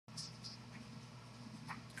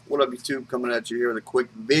What up, YouTube? Coming at you here with a quick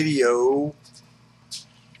video.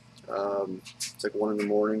 It's like 1 in the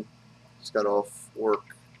morning. Just got off work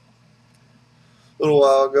a little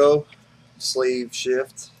while ago. Slave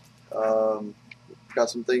shift. Got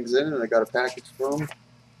some things in, and I got a package from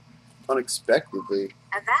unexpectedly.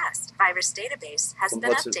 A vast virus database has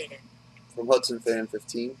been updated. From Hudson Fan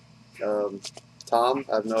 15. Tom,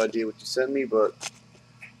 I have no idea what you sent me, but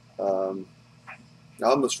I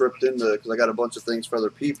almost ripped into it because I got a bunch of things for other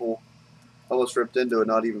people. I almost ripped into it,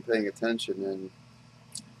 not even paying attention, and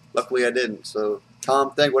luckily I didn't. So,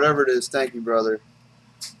 Tom, whatever it is, thank you, brother.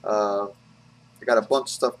 I got a bunch of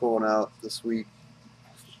stuff going out this week.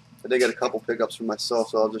 I did get a couple pickups for myself,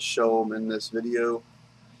 so I'll just show them in this video.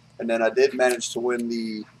 And then I did manage to win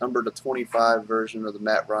the number to 25 version of the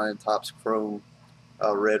Matt Ryan Topps Chrome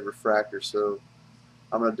red refractor. So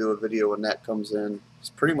I'm going to do a video when that comes in. It's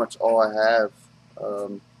pretty much all I have.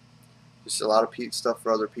 Just a lot of stuff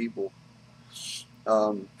for other people.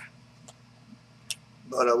 But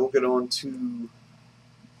we'll get on to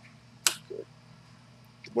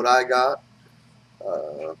what I got.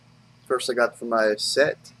 First, I got for my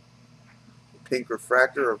set pink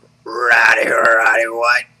refractor of Roddy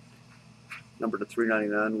White, number to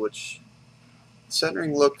 399, which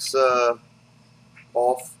centering looks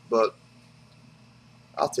off, but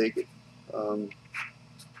I'll take it.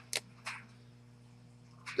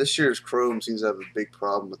 This year's Chrome seems to have a big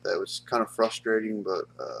problem with that, which is kind of frustrating, but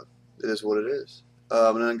it is what it is.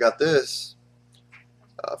 And then I got this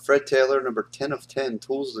Fred Taylor, number 10 of 10,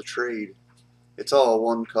 Tools of the Trade. It's all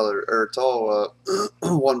one color, or it's all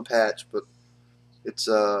one patch, but it's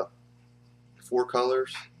 4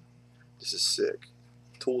 colors. This is sick.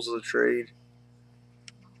 Tools of the Trade.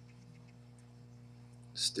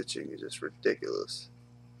 Stitching is just ridiculous.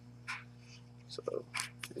 So,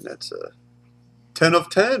 and that's 10 of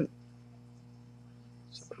 10.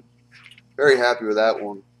 So, very happy with that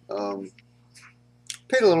one.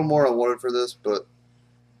 Paid a little more than I wanted for this, but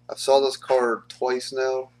I saw this card twice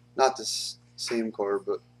now. Not this same card,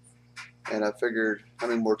 but, and I figured how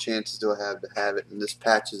many more chances do I have to have it, and this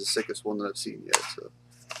patch is the sickest one that I've seen yet. So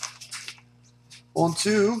on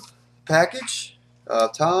to package.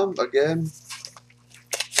 Tom, again,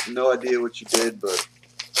 no idea what you did, but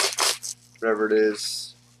whatever it is,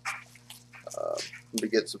 let me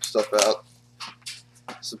get some stuff out,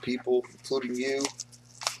 some people, including you,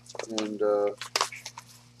 and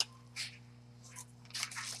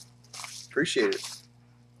appreciate it.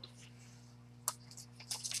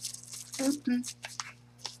 Empty.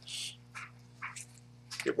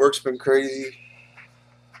 Your work's been crazy.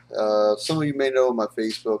 Some of you may know on my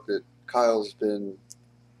Facebook that Kyle's been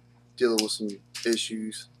dealing with some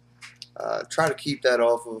issues. Try to keep that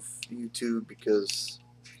off of YouTube because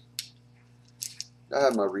I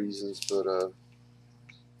have my reasons, but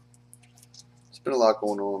it's been a lot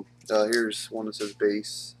going on. Here's one that says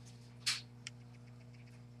base,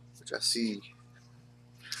 which I see.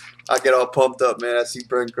 I get all pumped up, man. I see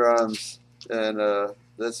Brent Grimes, and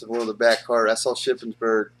that's one of the back card. I saw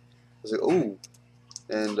Shippensburg. I was like, ooh,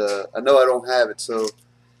 and I know I don't have it, so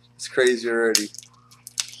it's crazy already.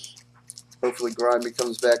 Hopefully Grimy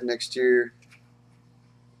comes back next year.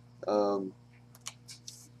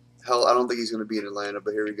 Hell, I don't think he's going to be in Atlanta,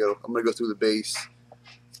 but here we go. I'm going to go through the base.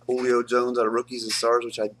 Julio Jones out of Rookies and Stars,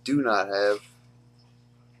 which I do not have.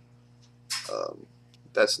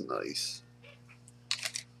 That's nice.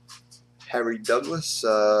 Harry Douglas,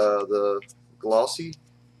 the glossy,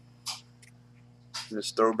 in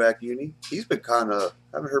his throwback uni. He's been kind of,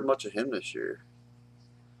 I haven't heard much of him this year.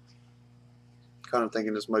 Kind of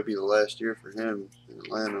thinking this might be the last year for him in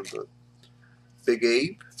Atlanta, but Big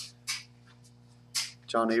Abe,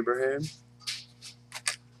 John Abraham,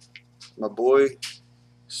 my boy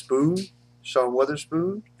Spoon, Sean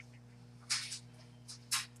Weatherspoon,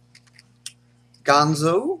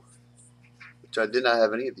 Gonzo, which I did not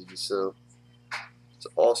have any of these, so it's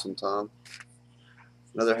awesome, Tom.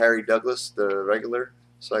 Another Harry Douglas, the regular,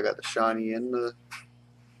 so I got the shiny and the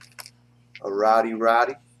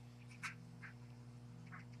Roddy.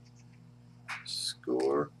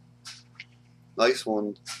 Score. Nice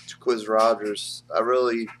one, Quiz Rogers.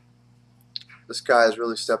 This guy has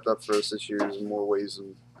really stepped up for us this year in more ways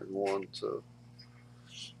than one. So,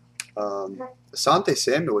 Asante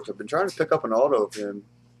Samuel, which I've been trying to pick up an auto of him,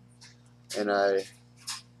 and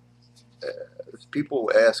people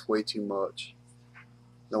ask way too much.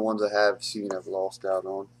 The ones I have seen, I've lost out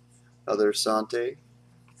on. Another Asante.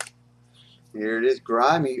 Here it is,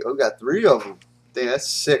 Grimy. Oh, got 3 of them. Dang, that's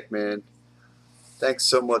sick, man. Thanks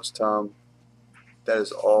so much, Tom. That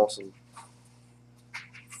is awesome.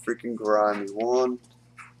 Freaking Grimy. 1,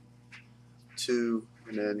 2,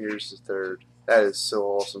 And then here's the third. That is so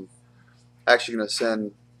awesome. Actually going to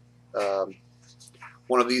send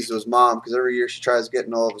one of these to his mom, because every year she tries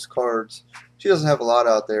getting all of his cards. She doesn't have a lot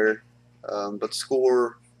out there, but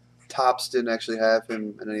Score Tops didn't actually have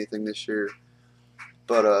him in anything this year.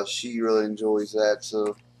 But she really enjoys that,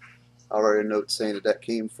 so I'll write a note saying that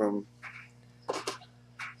came from a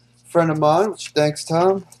friend of mine, which thanks,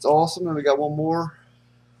 Tom. It's awesome. And we got one more.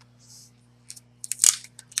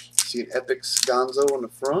 See an Epic Gonzo on the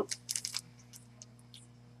front.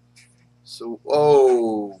 So,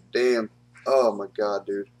 oh, damn. Oh, my God,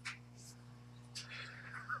 dude.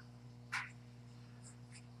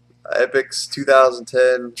 Epic's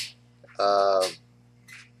 2010.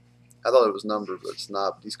 I thought it was numbered, but it's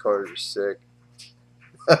not. But these cards are sick.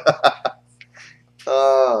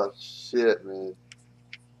 Oh, shit, man.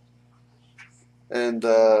 And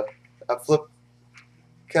I flipped.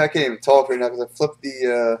 I can't even talk right now because I flipped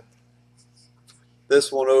the this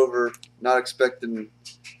one over, not expecting.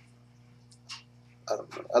 I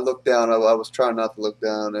don't know. I looked down. I was trying not to look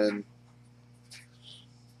down, and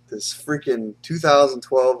this freaking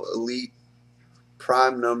 2012 Elite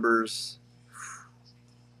Prime numbers,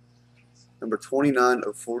 number 29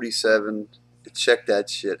 of 47. Check that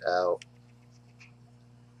shit out.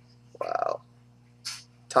 Wow.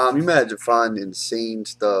 Tom, you managed to find insane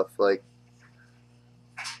stuff. Like,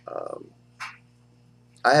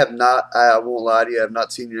 I have not, I won't lie to you, I have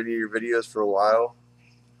not seen any of your videos for a while.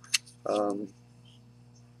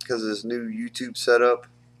 Because of this new YouTube setup.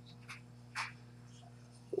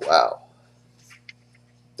 Wow.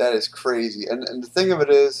 That is crazy. And the thing of it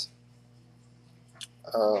is,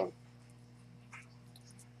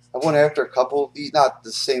 I went after a couple, not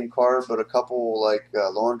the same card, but a couple like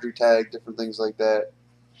laundry tag, different things like that.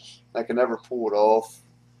 I can never pull it off.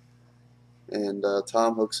 And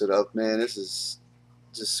Tom hooks it up. Man, this is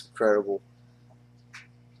just incredible.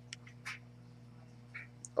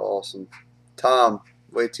 Awesome. Tom,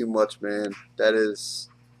 way too much, man. That is...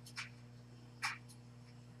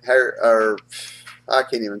 I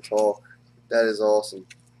can't even talk. That is awesome.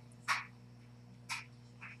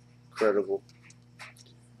 Incredible.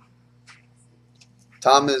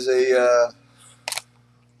 Tom is a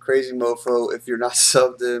crazy mofo. If you're not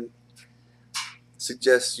subbed in,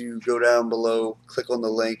 suggest you go down below, click on the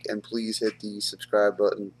link, and please hit the subscribe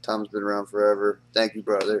button. Tom's been around forever. Thank you,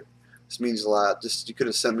 brother. This means a lot. Just you could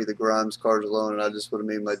have sent me the Grimes cards alone, and I just would have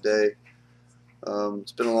made my day.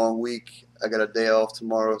 It's been a long week. I got a day off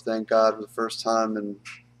tomorrow, thank God, for the first time in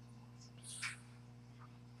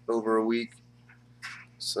over a week.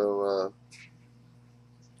 So,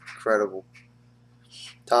 incredible.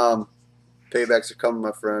 Tom, paybacks are coming,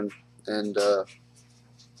 my friend. And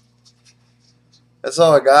that's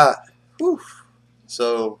all I got. Whew.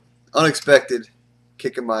 So, unexpected,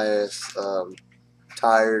 kicking my ass.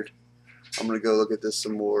 Tired. I'm going to go look at this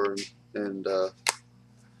some more. And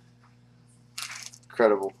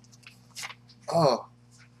incredible. Oh,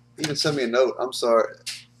 he even sent me a note. I'm sorry.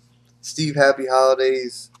 Steve, happy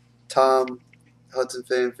holidays. Tom, Hudson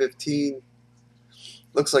fan 15.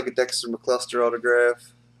 Looks like a Dexter McCluster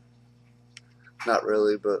autograph. Not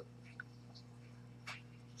really, but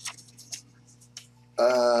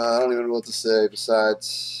I don't even know what to say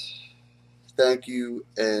besides thank you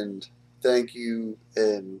and thank you,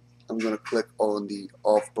 and I'm going to click on the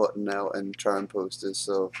off button now and try and post this.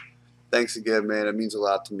 So thanks again, man. It means a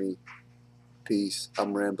lot to me. Peace.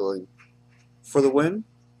 I'm rambling. For the win,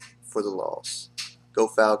 for the loss. Go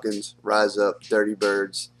Falcons. Rise up. Dirty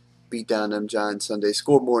Birds. Beat down them Giants Sunday.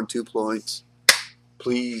 Score more than 2 points.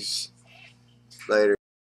 Please. Later.